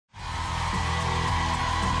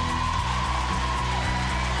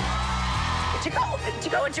To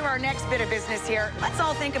go into our next bit of business here, let's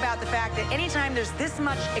all think about the fact that anytime there's this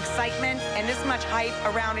much excitement and this much hype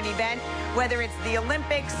around an event, whether it's the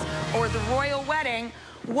Olympics or the royal wedding,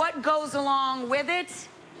 what goes along with it?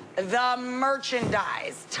 The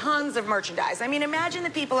merchandise. Tons of merchandise. I mean, imagine the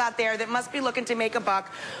people out there that must be looking to make a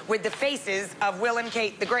buck with the faces of Will and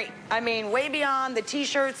Kate the Great. I mean, way beyond the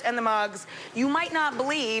t-shirts and the mugs, you might not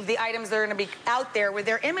believe the items that are going to be out there with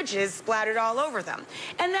their images splattered all over them.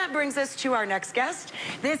 And that brings us to our next guest.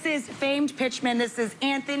 This is famed pitchman. This is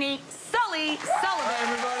Anthony Sully Sullivan. Hi,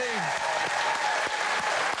 everybody.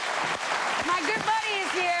 My good buddy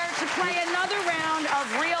is here to play another round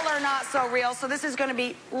of Real or Not So Real. So this is going to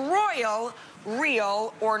be Royal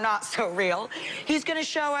Real or Not So Real. He's going to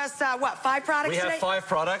show us, what, 5 products today? We have 5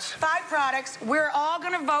 products. 5 products. We're all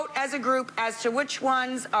going to vote as a group as to which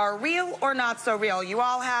ones are real or not so real. You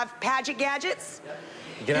all have pageant gadgets.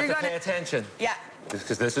 You're going to have to pay attention. Yeah.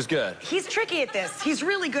 Because this is good. He's tricky at this. He's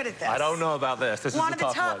really good at this. I don't know about this. This is one a of the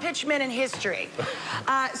tough top one. pitchmen in history.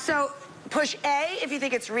 So push A if you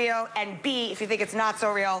think it's real, and B if you think it's not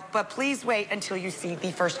so real. But please wait until you see the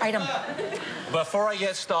first item. Before I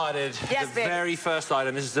get started, the very first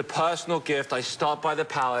item, this is a personal gift. I stopped by the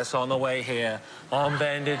palace on the way here, on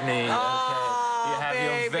bended knee. Oh, okay. You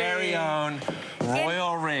have your very own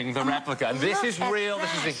royal ring, the replica. And this is real.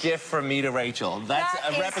 This is a gift from me to Rachel. That's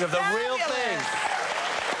a replica of the real thing.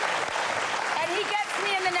 And he gets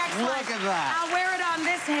me in the next one. Look at that. I'll wear it on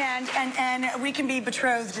this hand, and we can be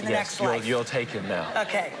betrothed in the next life. You'll take it now.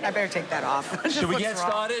 Okay, I better take that off. Should we get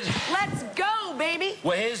started? Let's go, baby.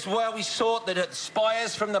 Well, here's where we sort the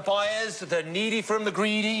spires from the buyers, the needy from the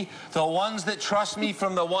greedy, the ones that trust me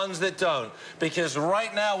from the ones that don't. Because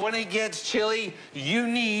right now, when it gets chilly, you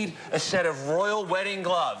need a set of royal wedding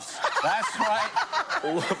gloves. That's right,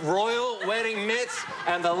 royal wedding mitts.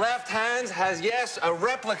 And the left hand has, yes, a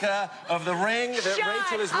replica of the ring that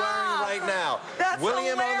Rachel is wearing right now. That's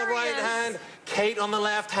William hilarious. on the right hand, Kate on the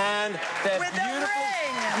left hand. They're with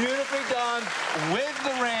beautifully done with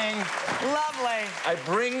the ring. Lovely. I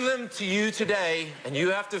bring them to you today, and you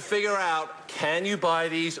have to figure out, can you buy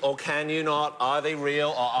these or can you not? Are they real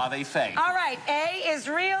or are they fake? All right, A is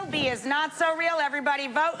real, B is not so real. Everybody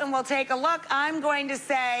vote and we'll take a look. I'm going to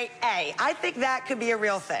say A. I think that could be a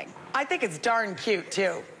real thing. I think it's darn cute,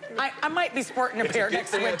 too. I might be sporting a pair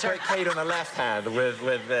next winter. Put Kate on the left hand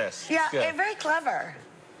with this. Yeah, very clever.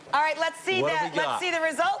 All right, let's see that. Let's see the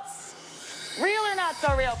results. Real or not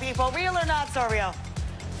so real, people? Real or not so real?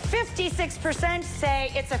 56%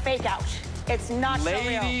 say it's a fake out. It's not so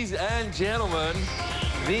real. Ladies and gentlemen,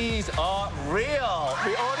 these are real.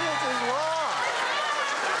 The audience is wrong.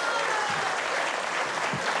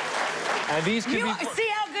 And these can be... See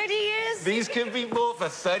how good he is? These can be bought for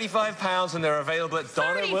 £35, and they're available at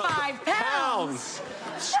Donna... 35 pounds?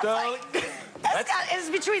 Sterling... It's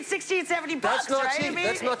between 60 and 70 bucks, That's not right? cheap. I mean,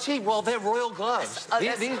 that's not cheap. Well, they're royal gloves.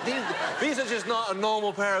 These are just not a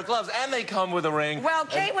normal pair of gloves, and they come with a ring. Well,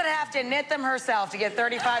 Kate would have to knit them herself to get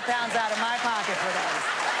 35 pounds out of my pocket for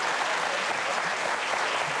those.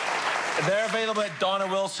 They're available at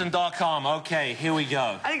DonnaWilson.com. Okay, here we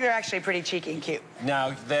go. I think they're actually pretty cheeky and cute.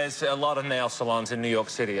 Now, there's a lot of nail salons in New York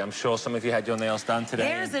City. I'm sure some of you had your nails done today.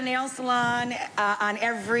 There's a nail salon on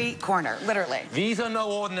every corner, literally. These are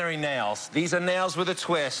no ordinary nails. These are nails with a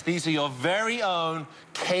twist. These are your very own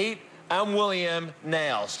Kate and William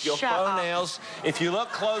nails. Your faux nails. If you look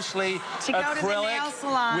closely,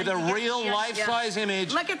 acrylic with a real life-size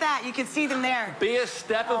image. Look at that. You can see them there. Be a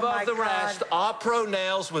step above the rest. Our pro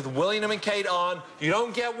nails with William and Kate on. You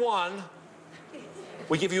don't get one.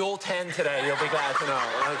 We give you all 10 today, you'll be glad to know,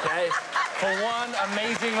 okay? For one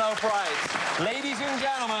amazing low price. Ladies and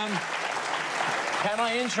gentlemen, can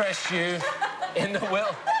I interest you in the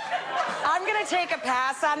will? I'm going to take a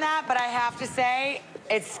pass on that, but I have to say,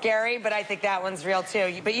 it's scary, but I think that one's real,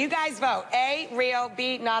 too. But you guys vote. A, real,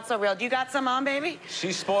 B, not so real. Do you got some on, baby?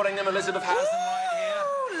 She's sporting them. Elizabeth has them right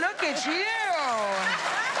here. Look at you.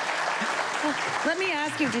 Let me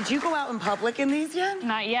ask you, did you go out in public in these yet?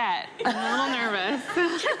 Not yet. I'm a little nervous.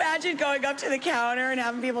 Can you imagine going up to the counter and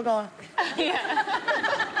having people going, yeah.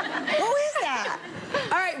 Who is that?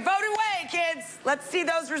 All right, vote away, kids. Let's see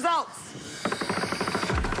those results.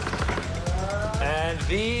 And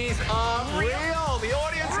these are real. The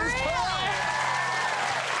audience is told.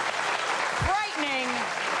 Frightening.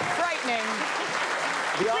 Frightening.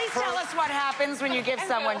 Please tell us what happens when you give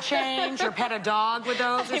someone change or pet a dog with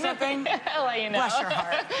those or something. I'll let you know. Bless your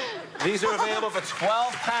heart. These are available for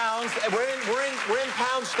 £12. We're in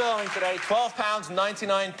pound sterling today. £12,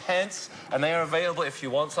 99 pence, and they are available if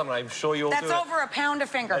you want some. I'm sure you'll do it. That's over a pound a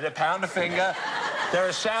finger. At a pound a finger. They're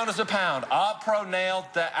as sound as a pound.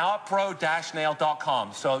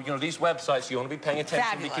 Artpro-nail.com. So, you know, these websites, you want to be paying attention.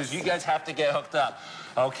 Fabulous. Because you guys have to get hooked up.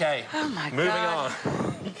 Okay. Oh, my God. Moving on.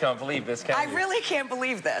 You can't believe this, can you? I really can't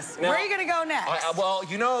believe this. Now, where are you going to go next? Well,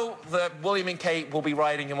 you know that William and Kate will be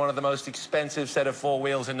riding in one of the most expensive set of four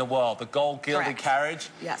wheels in the world, the gold gilded Correct. carriage.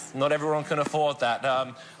 Yes. Not everyone can afford that.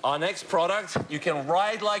 Our next product, you can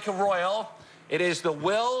ride like a royal. It is the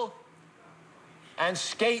Will and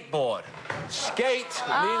Skateboard. Skate,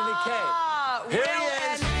 William and Kate. Here he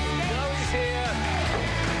is. He's here.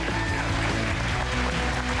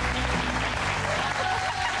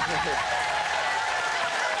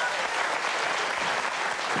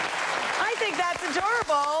 I think that's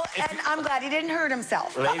adorable, and I'm glad he didn't hurt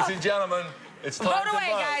himself. Ladies and gentlemen, it's time Vote to away,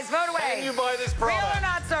 vote. guys. Vote away. Can you buy this product? Real or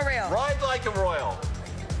not so real? Ride like a royal.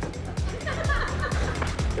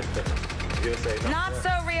 Not so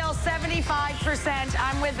real, 75%.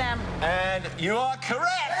 I'm with them. And you are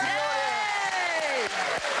correct. Yay!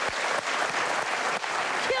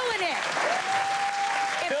 Killing it.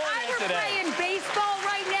 If I were playing baseball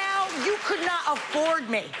right now, you could not afford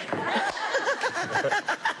me.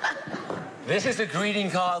 This is a greeting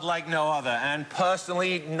card like no other, and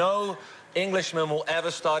personally, no Englishman will ever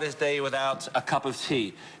start his day without a cup of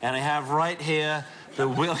tea. And I have right here the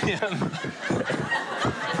William...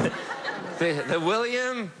 the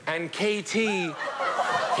William and KT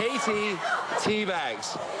tea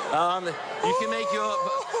bags. You can make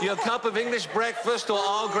your cup of English breakfast or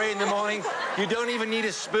Earl Grey in the morning. You don't even need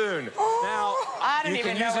a spoon. Now, I don't you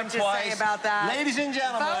even can know use what them to twice. say about that. Ladies and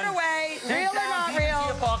gentlemen, Vote away. dig Real or down not deep into real?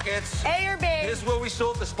 your pockets. A or B? Here's where we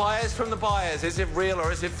sort the spires from the buyers. Is it real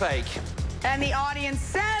or is it fake? And the audience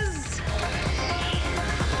says...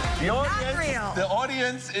 The audience, not real. The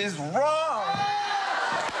audience is wrong.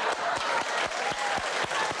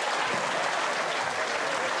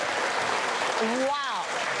 Wow.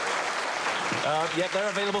 Yeah, they're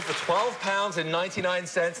available for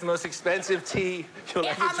 £12.99, the most expensive tea you'll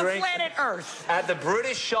ever On the drink. planet Earth. At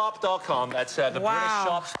thebritishshop.com. That's the Wow. British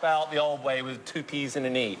shop spelled the old way with two P's and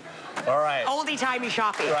an E. All right. Oldie-timey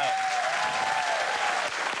shopping. Right.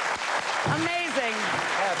 Amazing.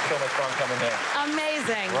 I had so much fun coming here.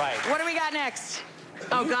 Amazing. Right. What do we got next?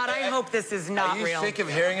 Oh, God, I hope this is not Are you real. sick of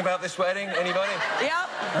hearing about this wedding? Anybody? Yep.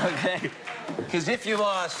 Okay. Because if you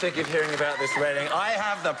are sick of hearing about this wedding, I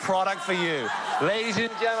have the product for you. Ladies and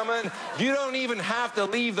gentlemen, you don't even have to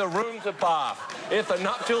leave the room to bath. If the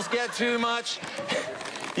nuptials get too much,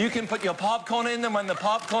 you can put your popcorn in them when the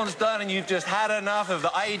popcorn's done and you've just had enough of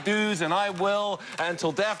the I do's and I will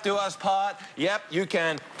until death do us part. Yep, you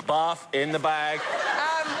can bath in the bag.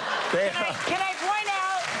 Can I point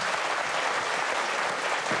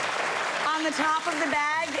out on the top of the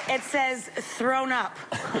bag, it says thrown up.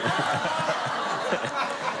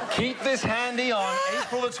 Keep this handy on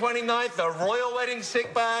April the 29th, the Royal Wedding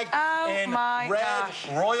Sick Bag in my red, gosh.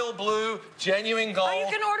 royal blue, genuine gold. Oh, you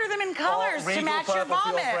can order them in colors to match your purple for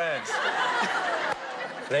vomit. friends.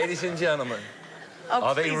 Ladies and gentlemen, Oh,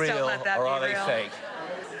 are they please real don't let that or be are they real. fake?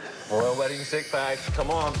 Royal Wedding Sick Bags,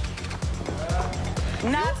 come on.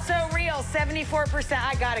 Not so real, 74%.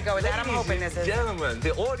 I gotta go with that. I'm hoping this is. Ladies and gentlemen,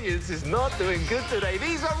 the audience is not doing good today.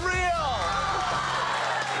 These are real!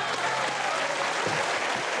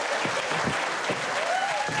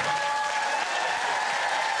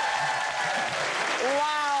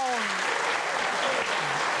 Wow.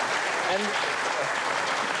 And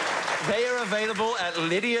they are available at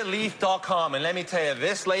lydialeaf.com. And let me tell you,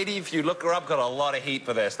 this lady, if you look her up, got a lot of heat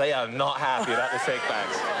for this. They are not happy about the sick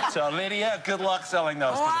bags. So, Lydia, good luck selling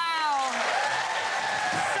those. Wow.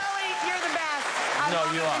 Sully, you're the best. I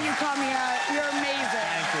love you it are. when you come here. You're amazing.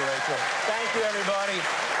 Thank you, Rachel. Thank you, everybody.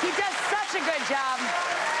 He does such a good job.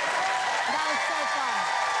 That was so fun.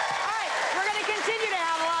 All right, we're going to continue to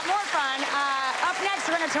have a lot more fun. Up next,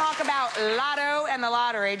 we're going to talk about lotto and the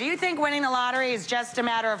lottery. Do you think winning the lottery is just a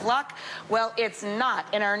matter of luck? Well, it's not.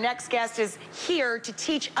 And our next guest is here to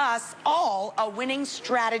teach us all a winning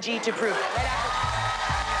strategy to prove it. Right after